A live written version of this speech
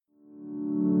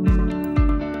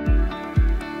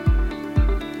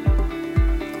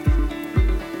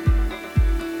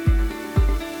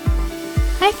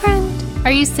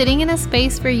Are you sitting in a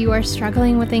space where you are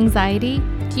struggling with anxiety?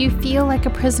 Do you feel like a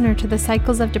prisoner to the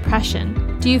cycles of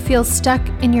depression? Do you feel stuck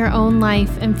in your own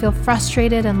life and feel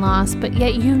frustrated and lost, but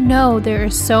yet you know there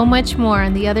is so much more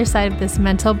on the other side of this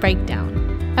mental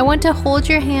breakdown? I want to hold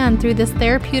your hand through this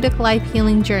therapeutic life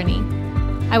healing journey.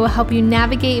 I will help you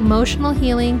navigate emotional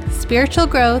healing, spiritual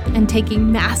growth, and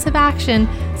taking massive action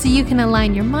so you can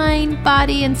align your mind,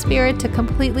 body, and spirit to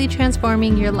completely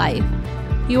transforming your life.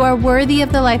 You are worthy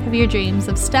of the life of your dreams,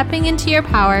 of stepping into your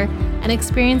power and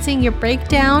experiencing your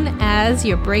breakdown as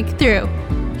your breakthrough.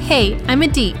 Hey, I'm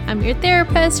Adit. I'm your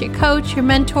therapist, your coach, your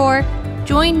mentor.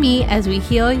 Join me as we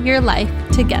heal your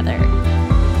life together.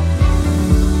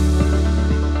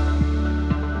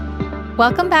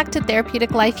 Welcome back to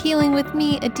Therapeutic Life Healing with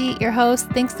me, Adit, your host.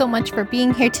 Thanks so much for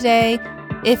being here today.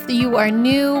 If you are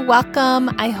new,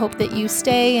 welcome. I hope that you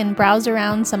stay and browse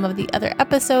around some of the other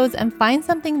episodes and find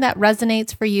something that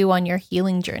resonates for you on your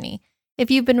healing journey. If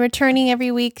you've been returning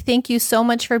every week, thank you so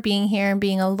much for being here and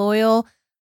being a loyal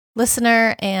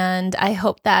listener. And I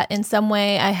hope that in some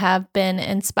way I have been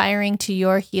inspiring to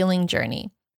your healing journey.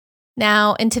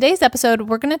 Now, in today's episode,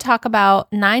 we're going to talk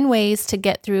about 9 ways to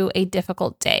get through a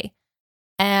difficult day.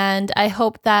 And I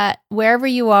hope that wherever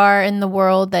you are in the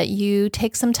world, that you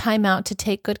take some time out to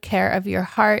take good care of your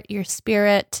heart, your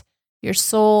spirit, your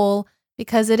soul,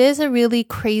 because it is a really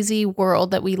crazy world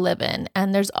that we live in.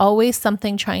 And there's always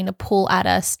something trying to pull at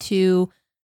us to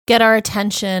get our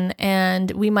attention. And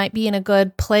we might be in a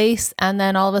good place, and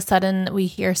then all of a sudden we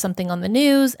hear something on the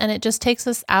news and it just takes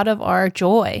us out of our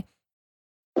joy.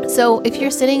 So if you're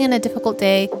sitting in a difficult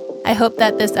day, I hope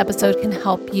that this episode can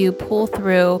help you pull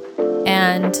through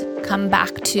and come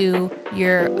back to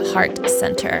your heart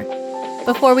center.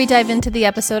 Before we dive into the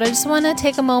episode, I just want to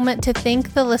take a moment to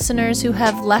thank the listeners who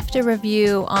have left a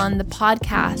review on the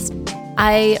podcast.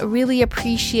 I really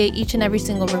appreciate each and every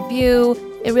single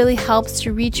review. It really helps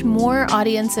to reach more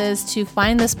audiences to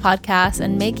find this podcast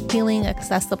and make healing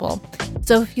accessible.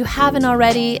 So if you haven't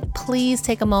already, please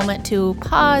take a moment to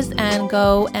pause and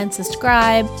go and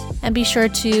subscribe, and be sure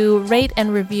to rate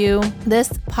and review this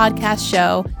podcast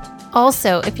show.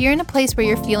 Also, if you're in a place where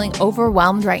you're feeling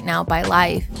overwhelmed right now by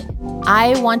life,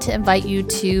 I want to invite you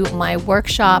to my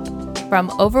workshop, From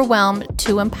Overwhelmed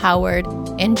to Empowered,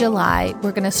 in July.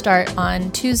 We're going to start on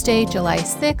Tuesday, July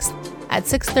 6th at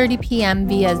 6:30 p.m.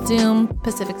 via Zoom,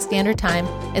 Pacific Standard Time.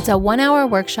 It's a 1-hour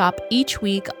workshop each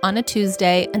week on a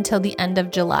Tuesday until the end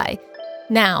of July.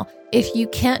 Now, if you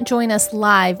can't join us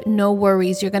live, no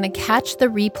worries. You're going to catch the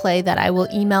replay that I will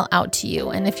email out to you.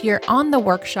 And if you're on the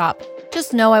workshop,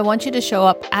 just know I want you to show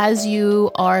up as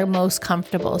you are most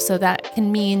comfortable. So that can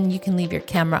mean you can leave your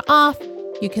camera off,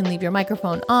 you can leave your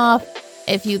microphone off.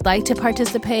 If you'd like to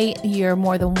participate, you're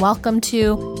more than welcome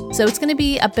to. So it's going to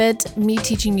be a bit me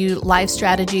teaching you life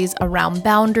strategies around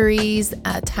boundaries,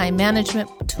 a time management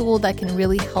tool that can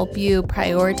really help you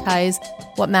prioritize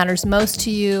what matters most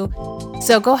to you.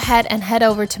 So go ahead and head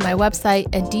over to my website,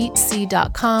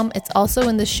 aditc.com. It's also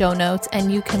in the show notes,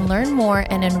 and you can learn more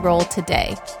and enroll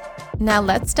today. Now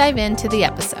let's dive into the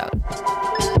episode.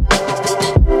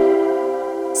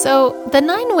 So the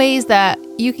 9 ways that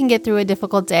you can get through a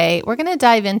difficult day, we're going to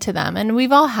dive into them. And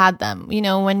we've all had them. You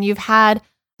know, when you've had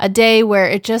a day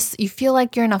where you feel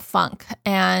like you're in a funk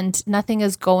and nothing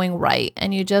is going right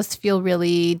and you just feel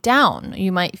really down.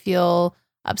 You might feel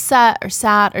upset or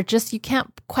sad, or just you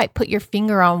can't quite put your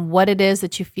finger on what it is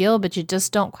that you feel, but you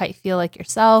just don't quite feel like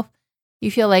yourself. You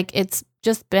feel like it's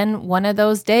just been one of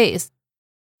those days.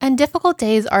 And difficult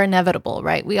days are inevitable,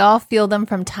 right? We all feel them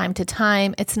from time to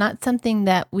time. It's not something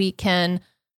that we can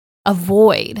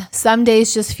avoid. Some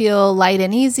days just feel light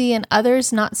and easy, and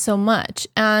others not so much.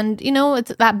 And, you know,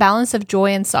 it's that balance of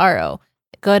joy and sorrow,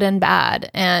 good and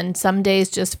bad. And some days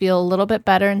just feel a little bit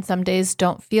better, and some days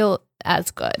don't feel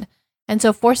as good. And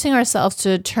so forcing ourselves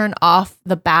to turn off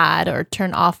the bad or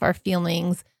turn off our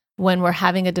feelings when we're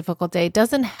having a difficult day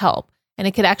doesn't help. And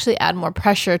it could actually add more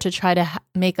pressure to try to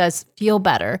make us feel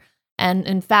better. And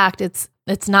in fact, it's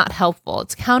not helpful.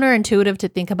 It's counterintuitive to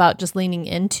think about just leaning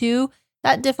into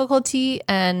that difficulty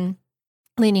and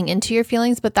leaning into your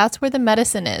feelings, but that's where the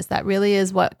medicine is. That really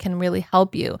is what can really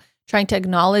help you. Trying to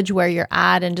acknowledge where you're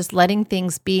at and just letting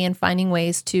things be and finding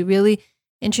ways to really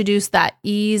introduce that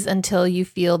ease until you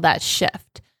feel that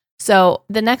shift. So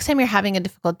the next time you're having a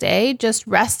difficult day, just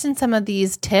rest in some of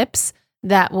these tips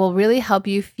that will really help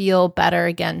you feel better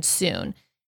again soon.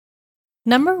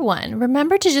 Number 1,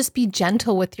 remember to just be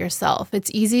gentle with yourself.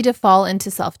 It's easy to fall into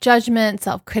self-judgment,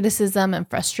 self-criticism, and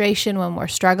frustration when we're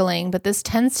struggling, but this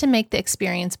tends to make the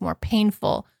experience more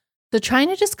painful. So trying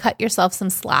to just cut yourself some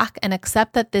slack and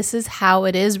accept that this is how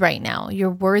it is right now. You're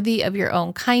worthy of your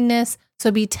own kindness, So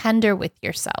be tender with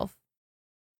yourself.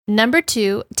 Number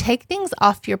 2, take things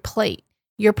off your plate.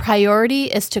 Your priority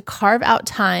is to carve out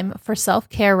time for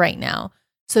self-care right now.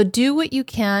 So do what you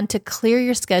can to clear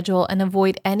your schedule and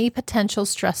avoid any potential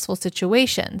stressful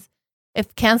situations.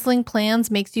 If canceling plans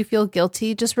makes you feel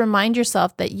guilty, just remind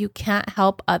yourself that you can't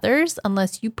help others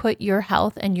unless you put your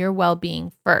health and your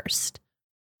well-being first.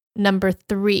 Number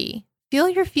 3, feel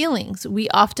your feelings. We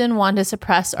often want to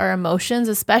suppress our emotions,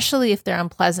 especially if they're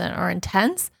unpleasant or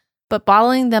intense, but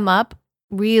bottling them up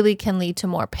really can lead to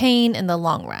more pain in the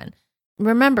long run.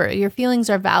 Remember, your feelings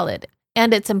are valid,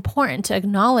 and it's important to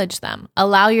acknowledge them.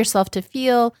 Allow yourself to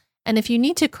feel, and if you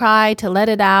need to cry, to let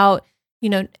it out,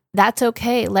 that's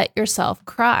okay. Let yourself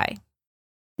cry.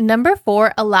 Number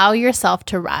 4, allow yourself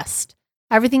to rest.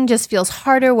 Everything just feels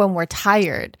harder when we're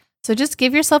tired. So just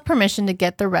give yourself permission to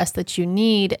get the rest that you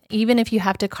need, even if you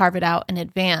have to carve it out in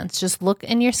advance. Just look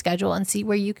in your schedule and see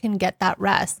where you can get that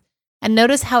rest. And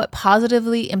notice how it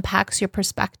positively impacts your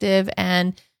perspective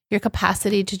and your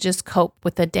capacity to just cope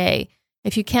with the day.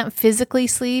 If you can't physically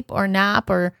sleep or nap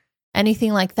or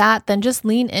anything like that, then just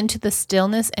lean into the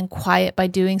stillness and quiet by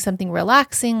doing something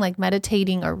relaxing like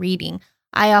meditating or reading.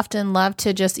 I often love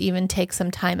to just even take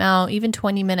some time out, even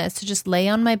 20 minutes, to just lay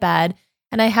on my bed.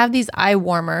 And I have these eye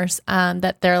warmers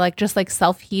that they're just like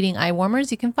self-heating eye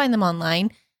warmers. You can find them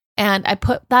online. And I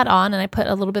put that on and I put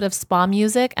a little bit of spa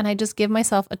music and I just give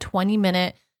myself a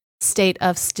 20-minute state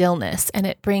of stillness. And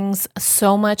it brings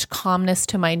so much calmness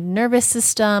to my nervous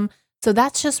system. So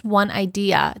that's just one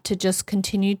idea to just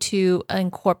continue to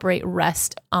incorporate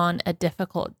rest on a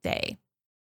difficult day.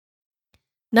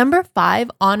 Number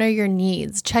 5, honor your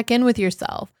needs. Check in with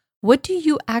yourself. What do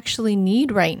you actually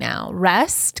need right now?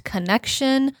 Rest,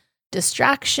 connection,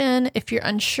 distraction. If you're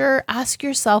unsure, ask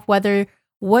yourself whether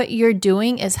what you're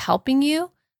doing is helping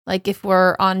you. Like if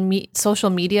we're on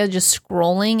social media just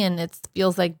scrolling and it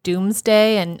feels like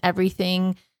doomsday and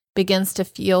everything begins to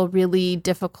feel really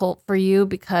difficult for you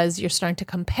because you're starting to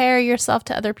compare yourself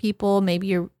to other people. Maybe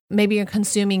you're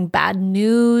consuming bad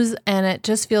news and it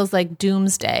just feels like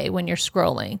doomsday when you're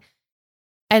scrolling.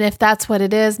 And if that's what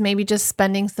it is, maybe just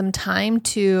spending some time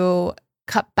to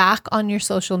cut back on your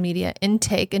social media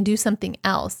intake and do something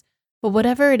else. But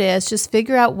whatever it is, just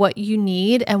figure out what you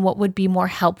need and what would be more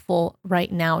helpful right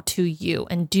now to you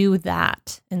and do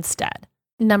that instead.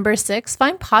 Number 6,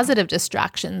 find positive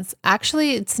distractions.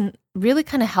 Actually, it's really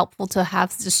kind of helpful to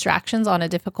have distractions on a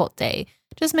difficult day.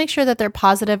 Just make sure that they're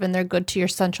positive and they're good to your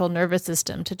central nervous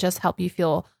system to just help you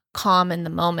feel calm in the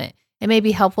moment. It may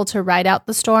be helpful to ride out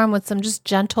the storm with some just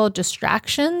gentle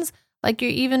distractions, like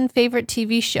your even favorite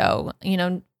TV show,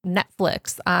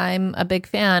 Netflix. I'm a big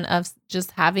fan of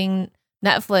just having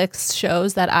Netflix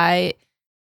shows that I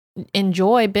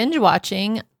enjoy binge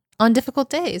watching on difficult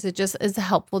days. It just is a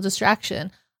helpful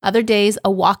distraction. Other days,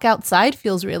 a walk outside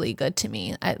feels really good to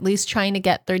me. At least trying to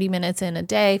get 30 minutes in a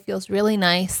day feels really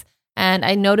nice. And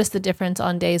I notice the difference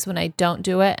on days when I don't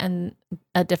do it and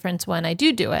a difference when I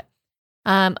do it.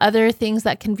 Other things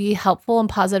that can be helpful and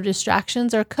positive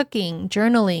distractions are cooking,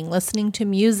 journaling, listening to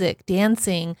music,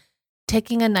 dancing,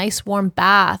 taking a nice warm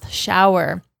bath,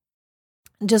 shower,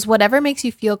 just whatever makes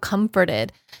you feel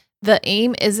comforted. The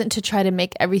aim isn't to try to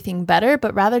make everything better,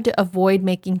 but rather to avoid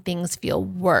making things feel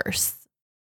worse.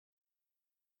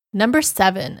 Number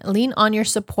 7, lean on your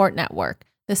support network.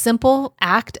 The simple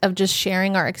act of just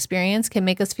sharing our experience can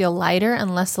make us feel lighter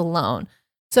and less alone.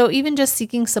 So even just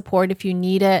seeking support if you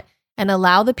need it, and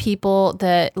allow the people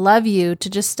that love you to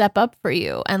just step up for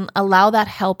you and allow that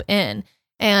help in.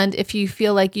 And if you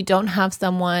feel like you don't have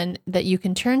someone that you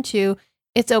can turn to,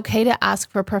 it's okay to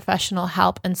ask for professional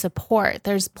help and support.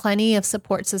 There's plenty of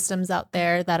support systems out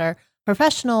there that are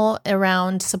professional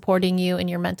around supporting you in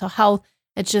your mental health.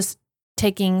 It's just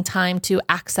taking time to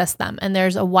access them. And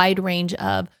there's a wide range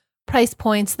of price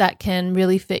points that can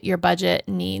really fit your budget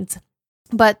needs.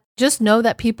 But just know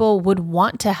that people would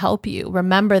want to help you.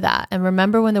 Remember that. And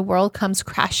remember, when the world comes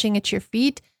crashing at your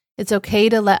feet, it's okay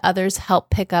to let others help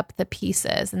pick up the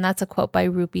pieces. And that's a quote by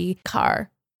Rupi Kaur.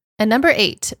 And number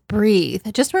 8, breathe.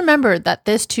 Just remember that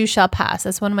this too shall pass.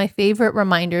 That's one of my favorite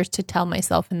reminders to tell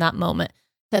myself in that moment,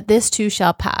 that this too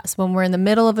shall pass. When we're in the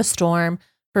middle of a storm,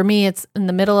 for me, it's in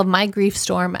the middle of my grief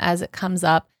storm as it comes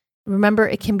up. Remember,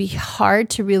 it can be hard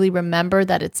to really remember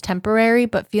that it's temporary,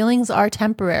 but feelings are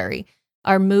temporary.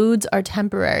 Our moods are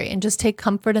temporary, and just take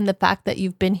comfort in the fact that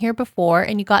you've been here before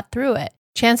and you got through it.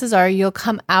 Chances are you'll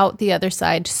come out the other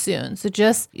side soon. So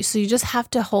you just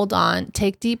have to hold on,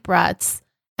 take deep breaths,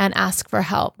 and ask for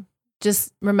help.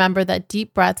 Just remember that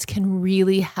deep breaths can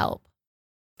really help.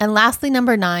 And lastly,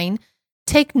 number 9,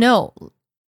 take note.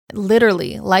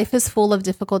 Literally, life is full of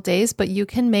difficult days, but you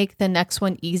can make the next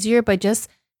one easier by just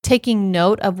taking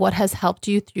note of what has helped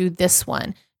you through this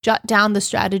one. Jot down the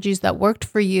strategies that worked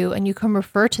for you, and you can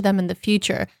refer to them in the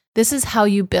future. This is how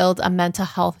you build a mental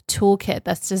health toolkit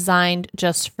that's designed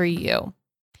just for you.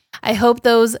 I hope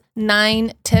those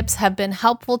 9 tips have been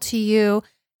helpful to you,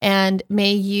 and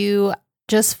may you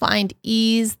just find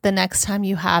ease the next time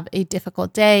you have a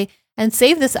difficult day. And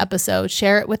save this episode,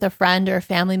 share it with a friend or a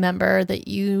family member that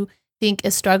you think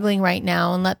is struggling right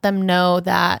now, and let them know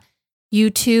that you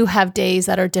too have days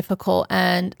that are difficult,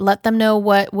 and let them know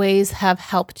what ways have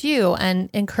helped you, and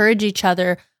encourage each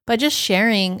other by just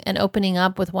sharing and opening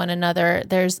up with one another.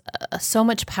 There's so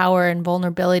much power and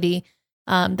vulnerability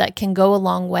that can go a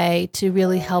long way to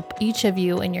really help each of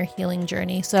you in your healing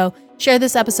journey. So share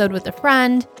this episode with a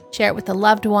friend, share it with a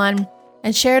loved one,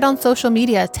 and share it on social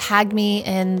media. Tag me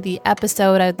in the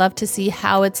episode. I'd love to see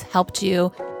how it's helped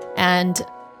you. And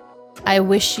I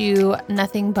wish you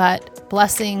nothing but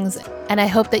blessings. And I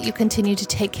hope that you continue to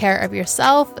take care of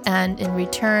yourself. And in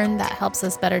return, that helps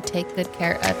us better take good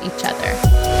care of each other.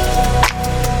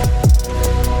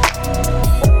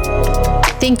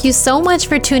 Thank you so much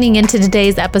for tuning into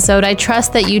today's episode. I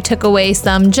trust that you took away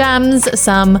some gems,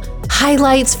 some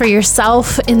highlights for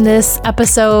yourself in this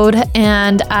episode.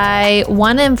 And I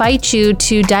want to invite you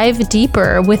to dive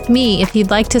deeper with me if you'd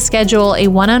like to schedule a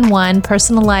one-on-one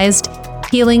personalized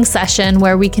healing session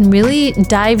where we can really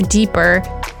dive deeper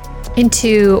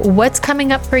into what's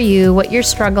coming up for you, what you're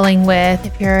struggling with,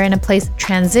 if you're in a place of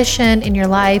transition in your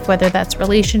life, whether that's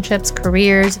relationships,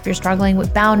 careers, if you're struggling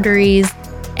with boundaries.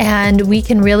 And we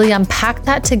can really unpack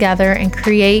that together and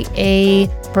create a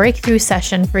breakthrough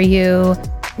session for you.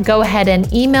 Go ahead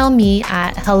and email me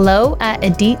at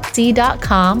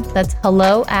hello@aditc.com. That's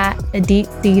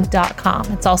hello@aditc.com.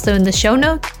 It's also in the show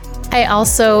notes. I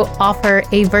also offer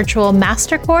a virtual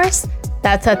master course.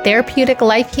 That's a therapeutic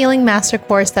life healing master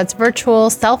course that's virtual,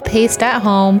 self-paced at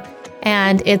home.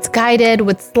 And it's guided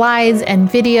with slides and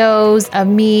videos of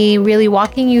me really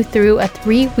walking you through a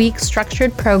 3-week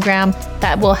structured program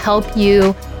that will help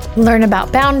you learn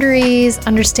about boundaries,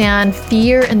 understand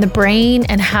fear in the brain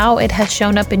and how it has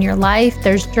shown up in your life.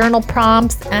 There's journal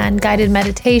prompts and guided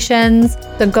meditations.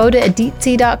 So go to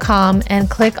aditc.com and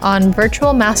click on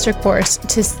Virtual Master Course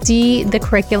to see the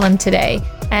curriculum today.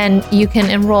 And you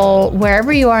can enroll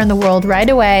wherever you are in the world right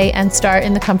away and start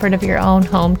in the comfort of your own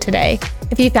home today.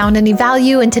 If you found any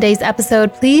value in today's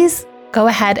episode, please go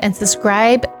ahead and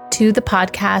subscribe to the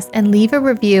podcast and leave a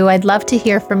review. I'd love to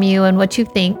hear from you and what you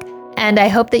think. And I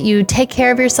hope that you take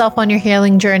care of yourself on your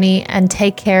healing journey and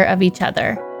take care of each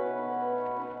other.